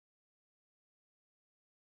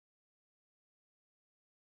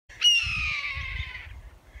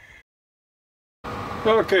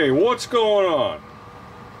Okay, what's going on?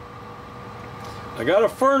 I got a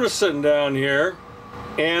furnace sitting down here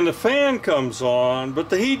and the fan comes on, but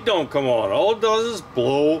the heat don't come on. All it does is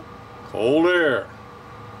blow cold air.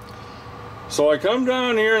 So I come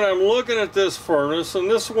down here and I'm looking at this furnace, and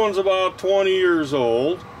this one's about 20 years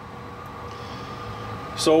old.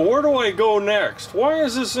 So where do I go next? Why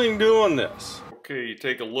is this thing doing this? Okay, you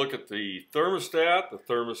take a look at the thermostat. The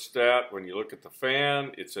thermostat, when you look at the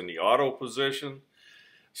fan, it's in the auto position.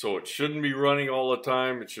 So it shouldn't be running all the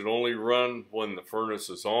time. It should only run when the furnace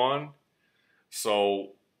is on.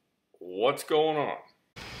 So what's going on?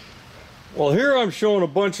 Well, here I'm showing a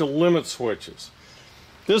bunch of limit switches.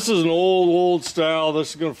 This is an old style.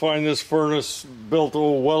 This is going to find this furnace built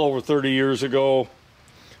well over 30 years ago.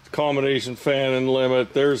 Combination fan and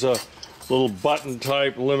limit. There's a little button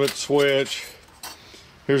type limit switch.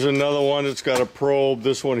 Here's another one that's got a probe.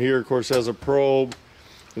 This one here, of course, has a probe.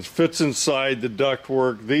 It fits inside the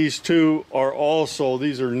ductwork. These two are also,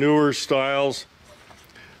 these are newer styles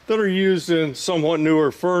that are used in somewhat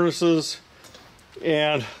newer furnaces,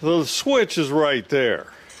 and the switch is right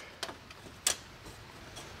there.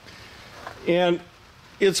 And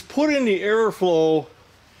it's put in the airflow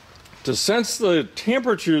to sense the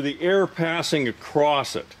temperature of the air passing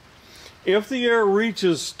across it. If the air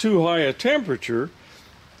reaches too high a temperature,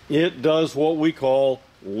 it does what we call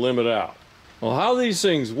limit out. Well, how these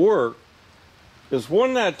things work is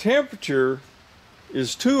when that temperature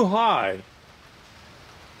is too high,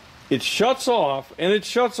 it shuts off, and it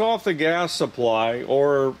shuts off the gas supply,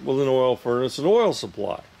 or with an oil furnace, an oil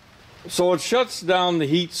supply. So it shuts down the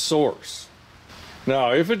heat source.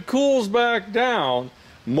 Now, if it cools back down,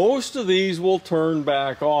 most of these will turn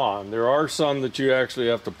back on. There are some that you actually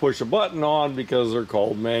have to push a button on because they're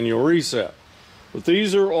called manual reset. But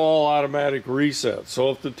these are all automatic resets. So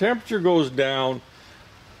if the temperature goes down,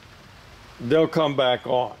 they'll come back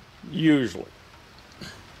on, usually.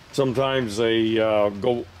 Sometimes they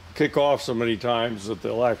kick off so many times that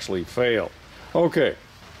they'll actually fail. Okay,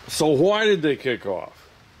 so why did they kick off?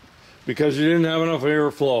 Because you didn't have enough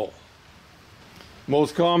airflow.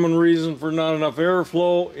 Most common reason for not enough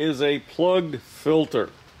airflow is a plugged filter.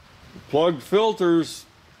 Plugged filters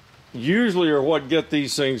usually are what get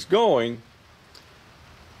these things going.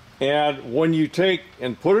 And when you take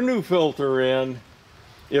and put a new filter in,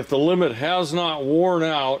 if the limit has not worn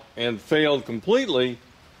out and failed completely,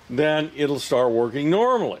 then it'll start working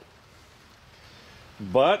normally.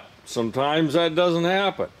 But sometimes that doesn't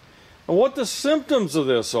happen. And what the symptoms of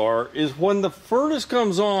this are is when the furnace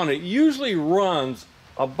comes on, it usually runs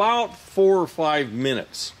about 4 or 5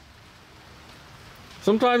 minutes.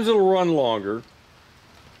 Sometimes it'll run longer.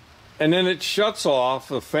 And then it shuts off.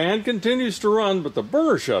 The fan continues to run, but the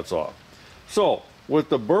burner shuts off. So with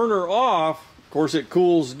the burner off, of course, it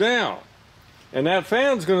cools down. And that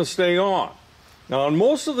fan's going to stay on. Now, on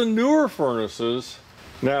most of the newer furnaces,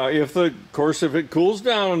 now if it cools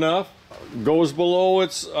down enough, goes below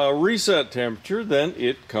its reset temperature, then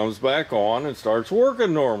it comes back on and starts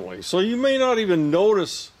working normally. So you may not even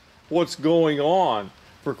notice what's going on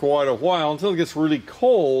for quite a while until it gets really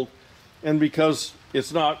cold, and because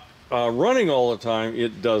it's not running all the time,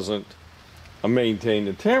 it doesn't maintain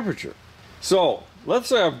the temperature. So let's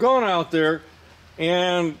say I've gone out there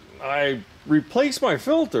and I replace my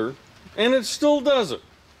filter and it still does it.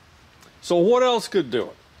 So what else could do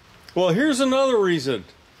it? Well, here's another reason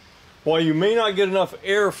why you may not get enough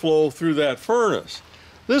airflow through that furnace.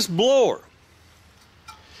 This blower.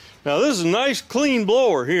 Now this is a nice clean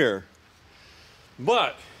blower here,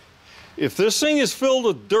 but if this thing is filled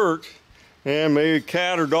with dirt and maybe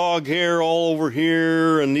cat or dog hair all over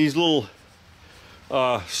here, and these little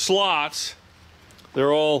slots,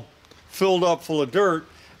 they're all filled up full of dirt,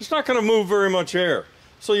 it's not going to move very much air.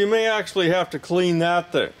 So you may actually have to clean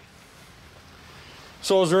that thing.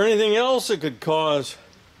 So is there anything else that could cause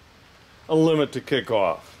a limit to kick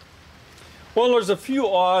off? Well, there's a few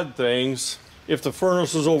odd things. If the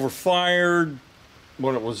furnace was overfired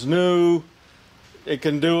when it was new, it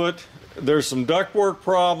can do it. There's some ductwork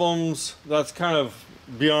problems. That's kind of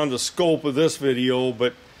beyond the scope of this video,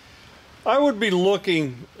 but I would be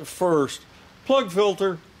looking first, plug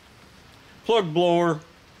filter, plug blower,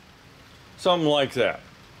 something like that.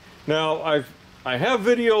 Now, I have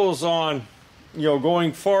videos on,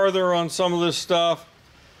 going farther on some of this stuff,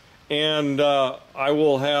 and I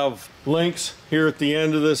will have links here at the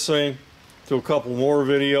end of this thing to a couple more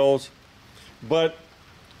videos. But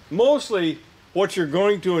mostly what you're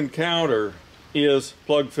going to encounter is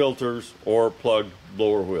plug filters or plug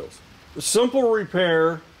blower wheels. A simple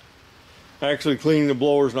repair. Actually, cleaning the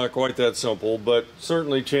blower is not quite that simple, but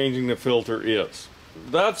certainly changing the filter is.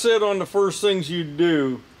 that's it on the first things you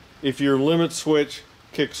do if your limit switch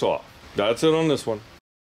kicks off. That's it on this one.